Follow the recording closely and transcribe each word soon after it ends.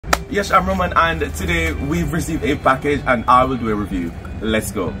Yes, I'm Roman, and today we've received a package and I will do a review.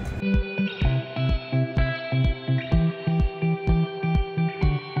 Let's go.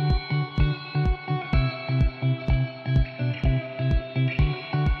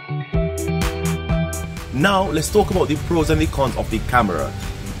 Now let's talk about the pros and the cons of the camera.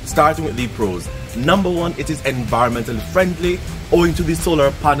 Starting with the pros. Number one, it is environmentally friendly owing to the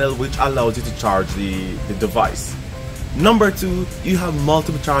solar panel which allows you to charge the device. Number two, you have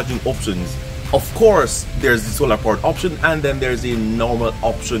multiple charging options. Of course, there's the solar powered option, and then there's the normal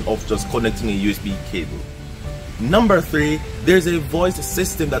option of just connecting a USB cable. Number three, there's a voice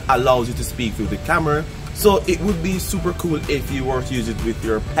system that allows you to speak through the camera. So it would be super cool if you were to use it with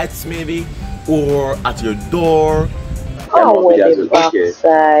your pets maybe, or at your door. Oh, well, the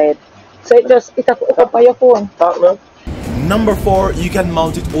backside. So it occupy your phone. Number four, you can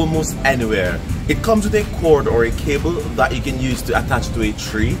mount it almost anywhere. It comes with a cord or a cable that you can use to attach to a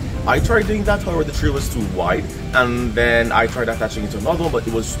tree. I tried doing that, however the tree was too wide, and then I tried attaching it to another one, but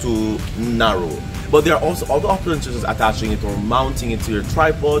it was too narrow. But there are also other options such as attaching it or mounting it to your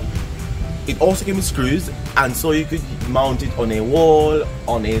tripod. It also came with screws, and so you could mount it on a wall,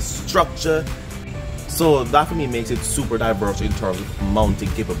 on a structure. So that for me makes it super diverse in terms of mounting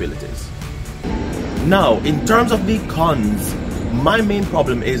capabilities. Now, in terms of the cons, my main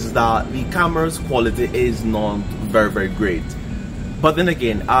problem is that the camera's quality is not very great. But then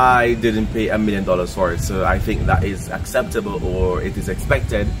again, I didn't pay $1 million for it, so I think that is acceptable, or it is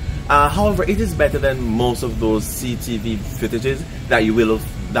expected. However, it is better than most of those CCTV footages that you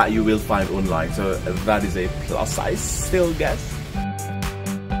will find online, so that is a plus, I still guess.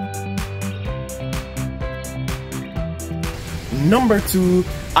 Number two,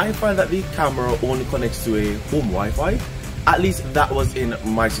 I find that the camera only connects to a home Wi-Fi. At least that was in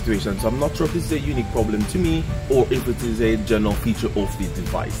my situation, so I'm not sure if this is a unique problem to me or if it is a general feature of the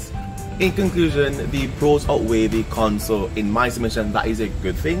device. In conclusion, the pros outweigh the cons, so in my estimation that is a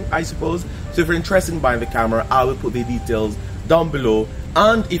good thing, I suppose. So if you're interested in buying the camera, I will put the details down below,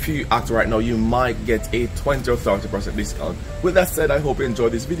 and if you act right now, you might get a 20 or 30% discount. With that said, I hope you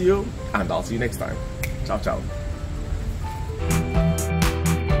enjoyed this video, and I'll see you next time. Ciao ciao.